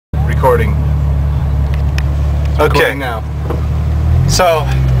recording. Okay. Recording now. So,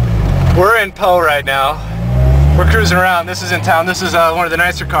 we're in Po right now. We're cruising around. This is in town. This is one of the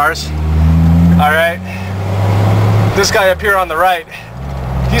nicer cars. Alright. This guy up here on the right,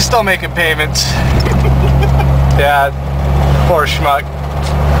 he's still making payments. Yeah, poor schmuck.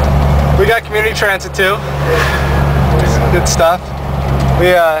 We got community transit too. Good stuff.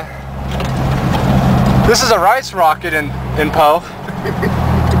 This is a rice rocket in Po.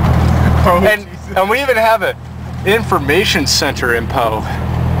 And we even have an information center in Po.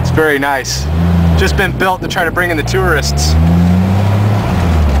 It's very nice. Just been built to try to bring in the tourists.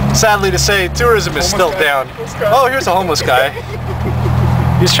 Sadly to say, tourism is still down. Oh, here's a homeless guy.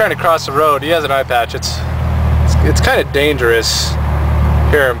 He's trying to cross the road. He has an eye patch. It's kind of dangerous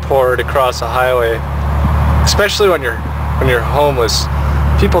here in Po to cross a highway, especially when you're homeless.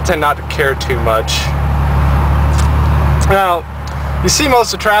 People tend not to care too much. Now, you see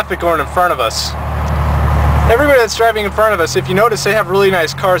most of the traffic going in front of us. Everybody that's driving in front of us, if you notice, they have really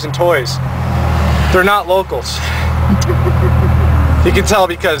nice cars and toys. They're not locals. You can tell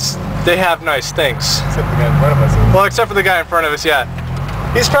because they have nice things. Except the guy in front of us. Well, except for the guy in front of us, yeah.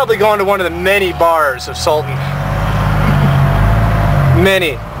 He's probably going to one of the many bars of Sultan.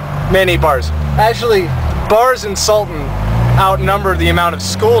 Many bars. Actually, bars in Sultan outnumber the amount of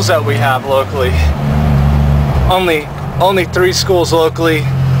schools that we have locally. Only 3 schools locally.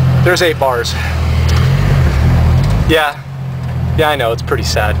 There's 8 bars. Yeah, I know, it's pretty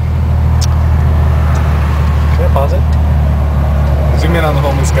sad. Can I pause it? Zoom in on the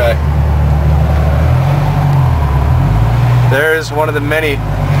homeless guy. There's one of the many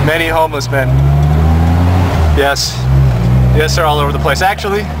homeless men. Yes, they're all over the place.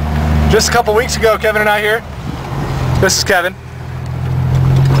 Actually, just a couple weeks ago, Kevin and I here. This is Kevin.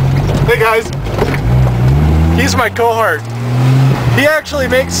 Hey guys. He's my cohort. He actually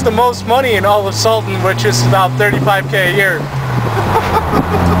makes the most money in all of Sultan, which is about $35K a year.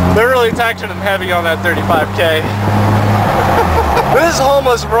 They're really taxing him heavy on that $35K. This is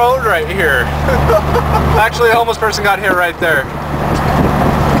homeless road right here. Actually, a homeless person got hit right there.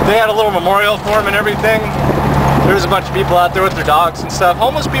 They had a little memorial for him and everything. There's a bunch of people out there with their dogs and stuff.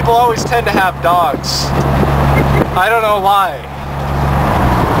 Homeless people always tend to have dogs. I don't know why.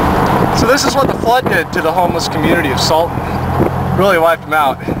 So this is what the flood did to the homeless community of Sultan. Really wiped them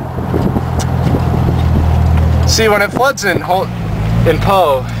out. See, when it floods in Po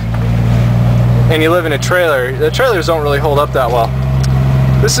and you live in a trailer, the trailers don't really hold up that well.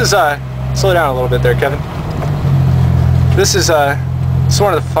 This is slow down a little bit there, Kevin. This is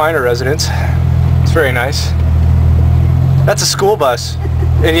one of the finer residents. It's very nice. That's a school bus,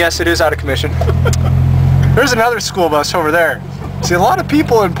 and yes, it is out of commission. There's another school bus over there. See, a lot of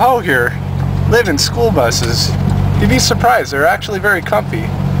people in Po here live in school buses. You'd be surprised, they're actually very comfy.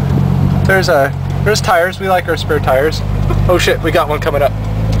 There's tires, we like our spare tires. Oh shit, we got one coming up.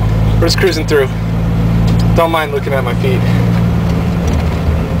 We're just cruising through. Don't mind looking at my feet.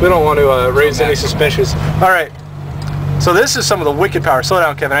 We don't want to raise any suspicions. Alright, so this is some of the wicked power. Slow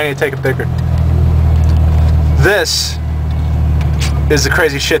down, Kevin, I need to take a picture. This is the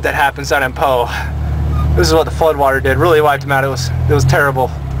crazy shit that happens down in Po. This is what the floodwater did. Really wiped them out. It was terrible.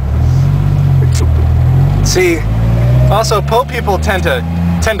 See, also Po people tend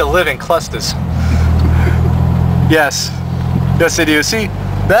to live in clusters. Yes they do. See,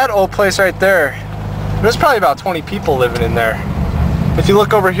 that old place right there, there's probably about 20 people living in there. If you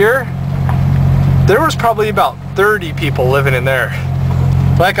look over here, there was probably about 30 people living in there.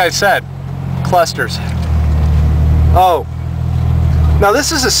 Like I said, clusters. Oh, now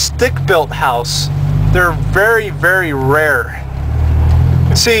this is a stick-built house. They're very rare.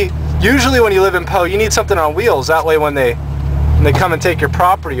 See, usually when you live in Po, you need something on wheels. That way when they come and take your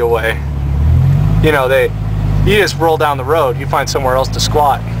property away, you know, you just roll down the road. You find somewhere else to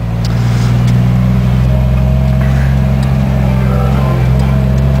squat.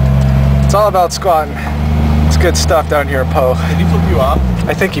 It's all about squatting. It's good stuff down here in Po. Did he flip you off?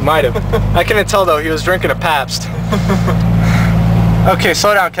 I think he might have. I couldn't tell though, he was drinking a Pabst. Okay,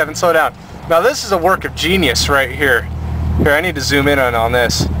 slow down, Kevin, slow down. Now this is a work of genius right here. Here, I need to zoom in on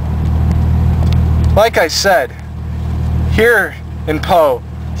this. Like I said, here in Po,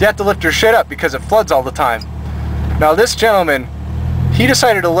 you have to lift your shit up because it floods all the time. Now this gentleman, he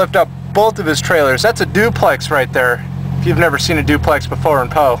decided to lift up both of his trailers. That's a duplex right there. If you've never seen a duplex before in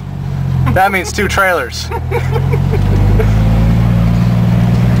Po, that means 2 trailers.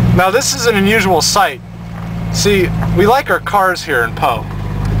 Now this is an unusual sight. See, we like our cars here in Po.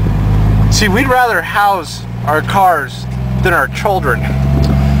 See, we'd rather house our cars than our children.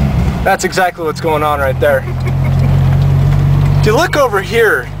 That's exactly what's going on right there. If you look over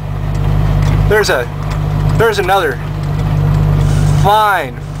here, There's another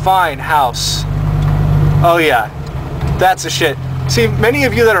fine house. Oh yeah, that's the shit. See, many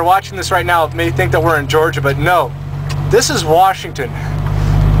of you that are watching this right now may think that we're in Georgia, but no, this is Washington.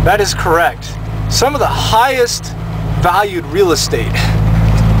 That is correct. Some of the highest valued real estate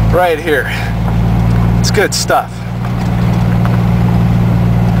right here. It's good stuff.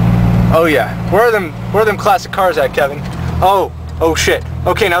 Oh yeah, where are them classic cars at, Kevin? Oh shit.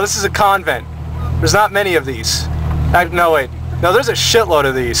 Okay, now this is a convent. There's not many of these. No wait, no, there's a shitload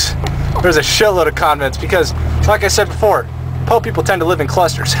of these. There's a shitload of convents because, like I said before, Po people tend to live in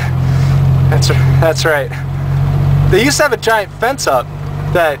clusters. That's right. They used to have a giant fence up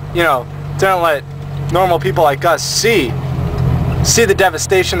that, you know, didn't let normal people like us see the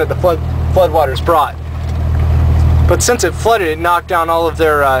devastation that the floodwaters brought. But since it flooded, it knocked down all of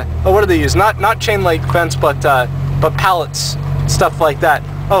their what do they use? Not chain link fence, but pallets, stuff like that.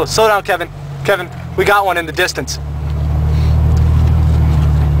 Oh, slow down, Kevin. Kevin, we got one in the distance.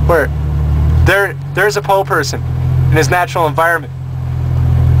 Where? There's a Po person in his natural environment.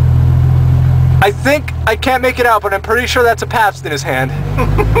 I think I can't make it out, but I'm pretty sure that's a Pabst in his hand.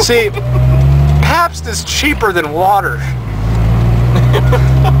 See, Pabst is cheaper than water.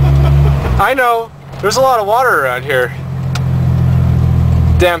 I know, there's a lot of water around here.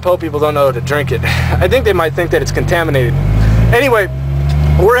 Damn Po people don't know how to drink it. I think they might think that it's contaminated. Anyway,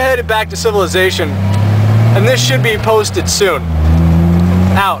 we're headed back to civilization, and this should be posted soon.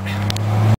 Out.